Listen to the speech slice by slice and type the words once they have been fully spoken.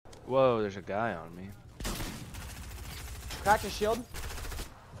Whoa, there's a guy on me. Crack his shield.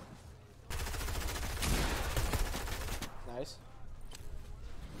 Nice.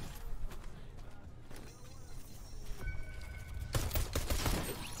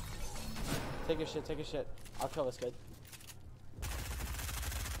 Take his shit, take his shit. I'll kill this kid.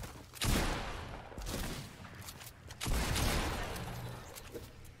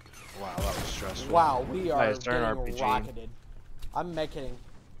 Wow, that was stressful. Wow, we are Nice, turn getting RPG. rocketed. I'm med kidding.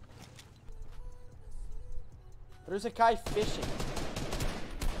 There's a guy fishing.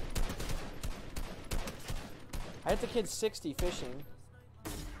 I hit the kid 60 fishing.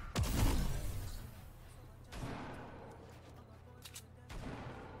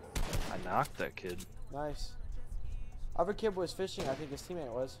 I knocked that kid. Nice. Other kid was fishing, I think his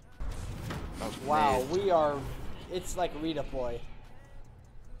teammate was. That was Wow, mid. we are, it's like redeploy.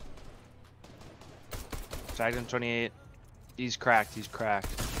 Tagged him 28. He's cracked, he's cracked.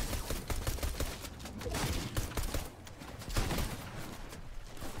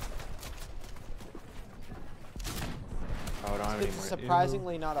 Oh, I don't have any It's more.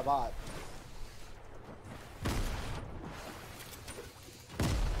 surprisingly not a bot.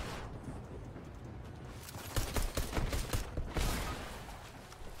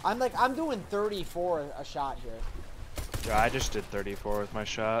 I'm doing 34 a shot here. Yeah, I just did 34 with my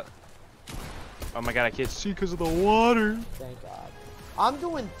shot. Oh my god, I can't see because of the water. Thank God. I'm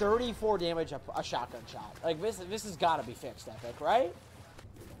doing 34 damage a shotgun shot. Like this has got to be fixed, Epic, right?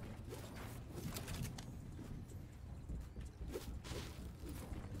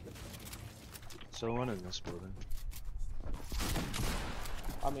 So one in this building.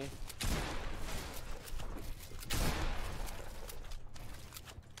 I mean,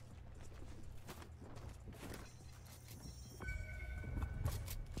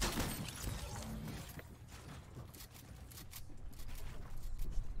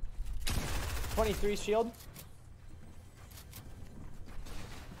 .23 shield.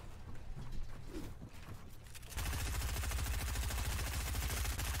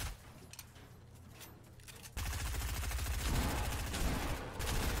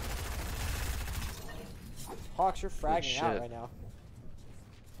 Hawks, you're fragging out right now.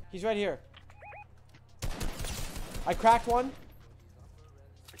 He's right here. I cracked one.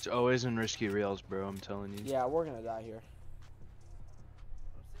 It's always in risky reels, bro, I'm telling you. Yeah, we're gonna die here.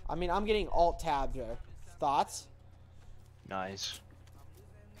 I mean, I'm getting alt-tabbed here. Thoughts? Nice.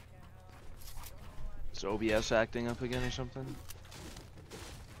 Is OBS acting up again or something?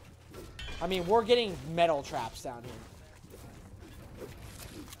 I mean, we're getting metal traps down here.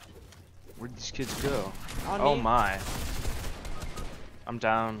 Where'd these kids go? On Oh me. my. I'm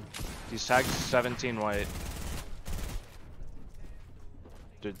down. He's tagged 17 white.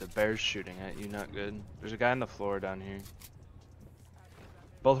 Dude, the bear's shooting at you, not good. There's a guy on the floor down here.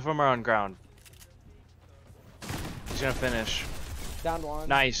 Both of them are on ground. He's gonna finish. Down one.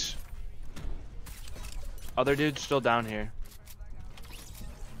 Nice. Other dude's still down here.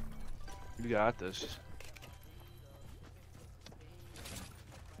 You got this.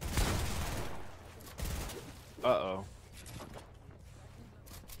 Uh-oh.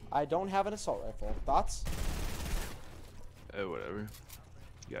 I don't have an assault rifle. Thoughts? Oh, whatever.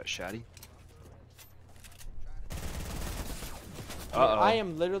 You got shotty? Uh-oh. I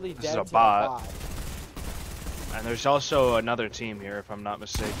am literally This dead is a to bot. the bot. And there's also another team here, if I'm not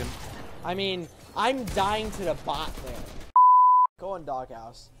mistaken. I mean, I'm dying to the bot there. Go in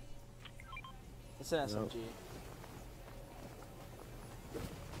doghouse. It's an SMG. Nope.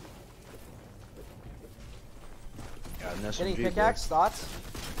 Got an SMG. Getting pickaxe, thoughts?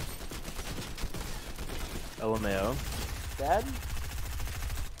 LMAO. Dead?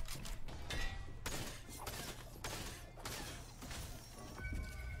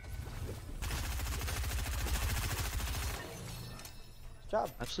 Good job.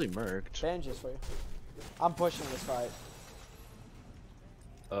 Absolutely murked. Vengeance for you. I'm pushing this fight.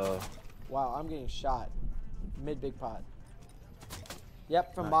 Wow, I'm getting shot. Mid big pot.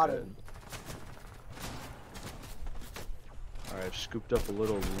 Yep, from Not modern. Alright, I've scooped up a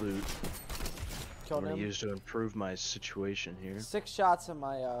little loot. Killed I'm gonna him. use to improve my situation here. 6 shots in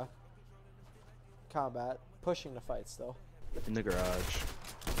my combat. Pushing the fight still. In the garage.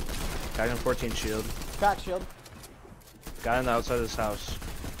 Guy on 14 shield. Crack shield. Guy on the outside of this house.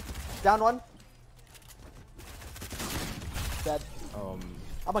 Down one. Dead. Um,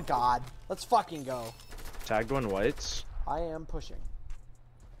 I'm a god. Let's fucking go. tagged one whites. I am pushing.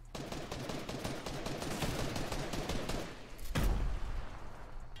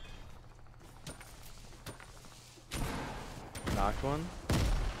 Knocked one.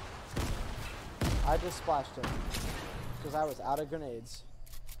 I just splashed him. Because I was out of grenades.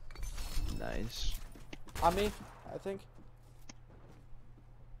 Nice. On me, I think.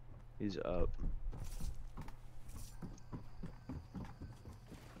 He's up.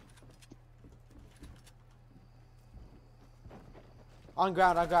 On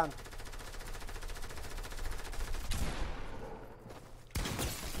ground, on ground.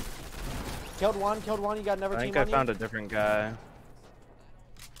 Killed one, you got another I team think I on found you? a different guy.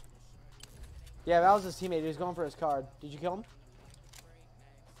 Yeah, that was his teammate, he was going for his card. Did you kill him?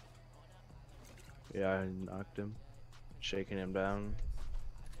 Yeah, I knocked him. Shaking him down.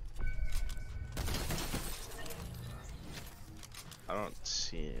 I don't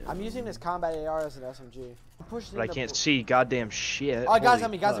see him. I'm using this combat AR as an SMG. I'm pushing But I can't see goddamn shit. Oh, guys Holy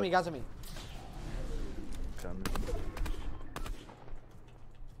on me, guys on fuck. me, guys on me. Coming.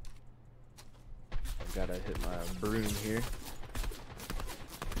 I gotta hit my broom here.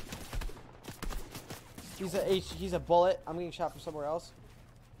 He's a bullet. I'm getting shot from somewhere else.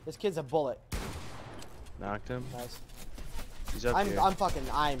 This kid's a bullet. Knocked him. Nice. He's up here. I'm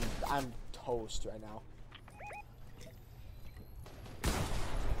toast right now.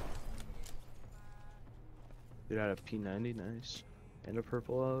 Dude had a P90, nice. And a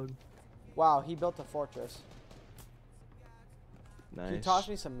purple load. Wow, he built a fortress. Nice. Can you toss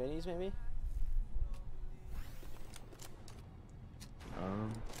me some minis, maybe?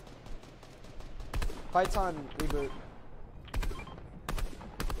 Fights on reboot.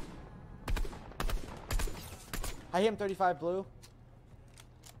 I hit him 35 blue.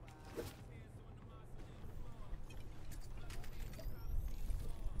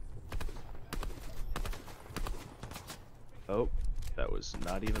 Oh, that was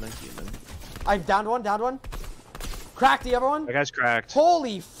not even a human. I downed one. Cracked the other one. That guy's cracked.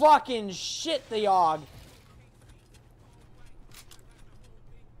 Holy fucking shit, the Og.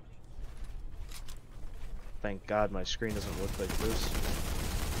 Thank God my screen doesn't look like this.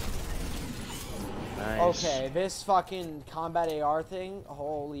 Nice. Okay, this fucking combat AR thing,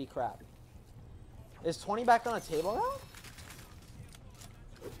 holy crap. Is 20 back on the table now?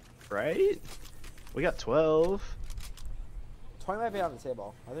 Right? We got 12. 20 might be on the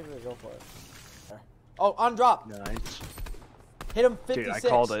table. I think we're gonna go for it. There. Oh, on drop. Nice. Hit him 56. Dude, I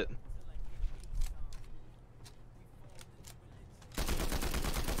called it.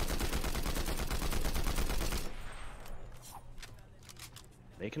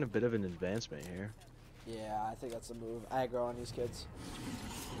 Making a bit of an advancement here. Yeah, I think that's the move. Aggro on these kids.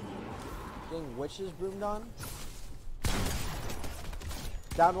 Getting witches broomed on.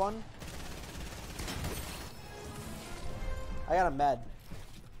 Down one. I got a med.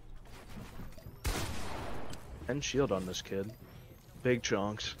 10 shield on this kid. Big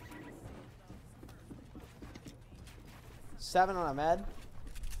chunks. 7 on a med.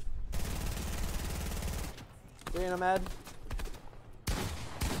 3 on a med.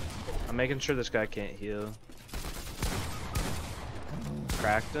 I'm making sure this guy can't heal.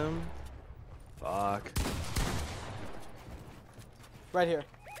 Cracked him. Fuck. Right here.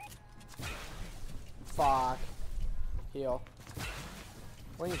 Fuck. Heal.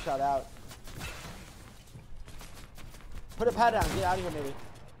 When you shot out. Put a pad down. Get out of here, maybe.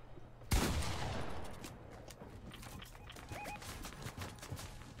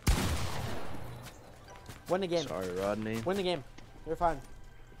 Win the game. Sorry, Wrodney. Win the game. You're fine.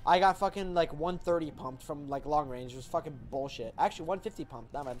 I got fucking like 130 pumped from like long range. It was fucking bullshit. Actually, 150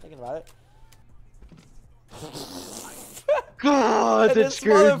 pumped. Now I'm thinking about it. God, that this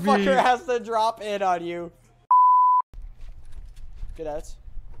scared me. motherfucker has to drop in on you. Good ads.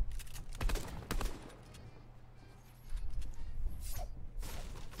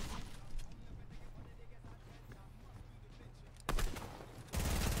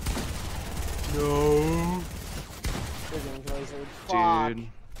 No. They're getting lasered. Fuck. Dude.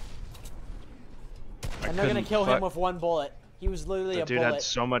 And they're gonna kill him with one bullet. He was literally a dude bullet. had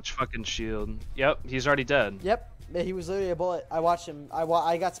so much fucking shield. Yep, he's already dead. Yep. He was literally a bullet. I watched him.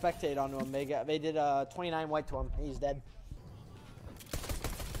 I got spectated onto him. They did 29 white to him. He's dead.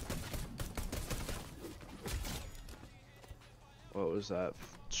 What was that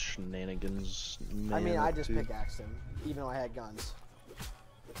shenanigans? Man I mean, I just to? pickaxed him, even though I had guns.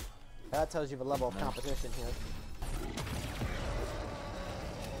 That tells you the level of competition here.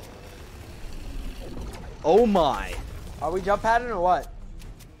 Oh my! Are we jump padding or what?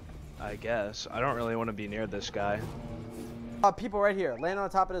 I guess. I don't really want to be near this guy. People right here. Land on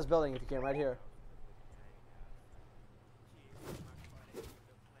top of this building if you can, right here.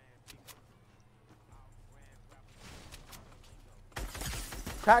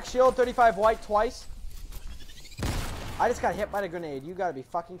 Crack shield, 35 white twice. I just got hit by the grenade. You gotta be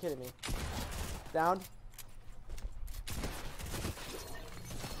fucking kidding me. Down.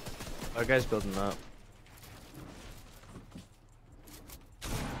 Our guy's building up.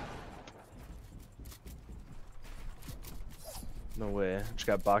 No way. I just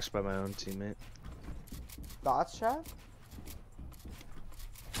got boxed by my own teammate. Thoughts, chat?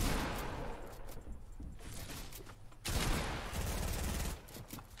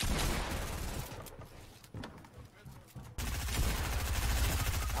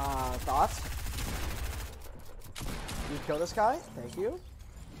 Thoughts? You kill this guy? Thank you.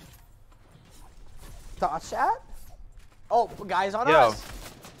 Thoughts, chat? Oh, guys on us.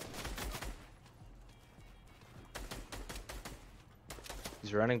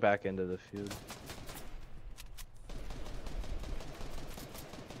 He's running back into the field.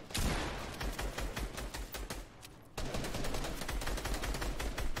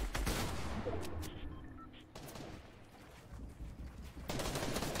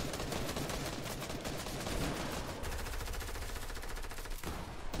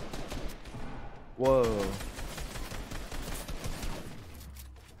 Whoa.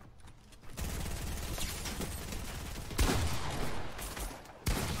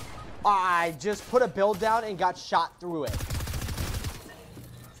 I just put a build down and got shot through it.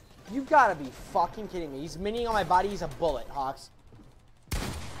 You gotta be fucking kidding me. He's mining on my body. He's a bullet, Hawks.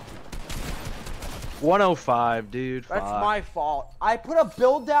 105, dude. That's Fuck. my fault. I put a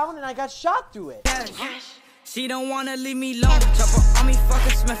build down and I got shot through it. She don't wanna leave me alone. Chopper on me,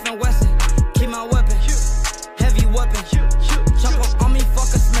 fucking Smith and Wesson.